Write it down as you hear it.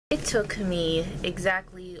It took me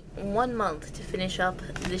exactly 1 month to finish up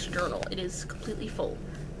this journal. It is completely full.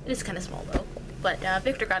 It is kind of small though, but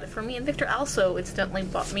Victor got it for me, and Victor also incidentally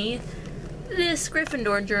bought me this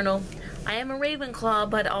Gryffindor journal. I am a Ravenclaw,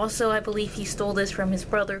 but also I believe he stole this from his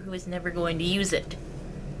brother, who is never going to use it.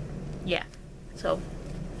 Yeah, so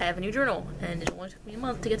I have a new journal, and it only took me a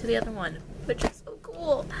month to get to the other one, which is so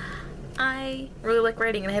cool. I really like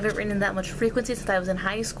writing, and I haven't written in that much frequency since I was in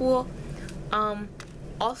high school.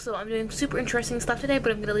 Also, I'm doing super interesting stuff today,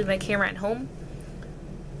 but I'm gonna leave my camera at home.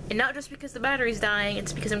 And not just because the battery's dying,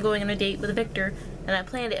 it's because I'm going on a date with Victor, and I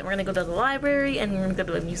planned it, and we're gonna go to the library, and we're gonna go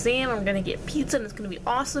to a museum, and we're gonna get pizza, and it's gonna be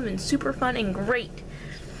awesome, and super fun, and great.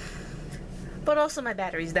 But also my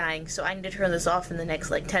battery's dying, so I need to turn this off in the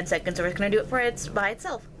next, like, 10 seconds, or it's gonna do it by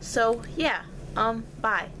itself. So, yeah,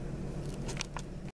 bye.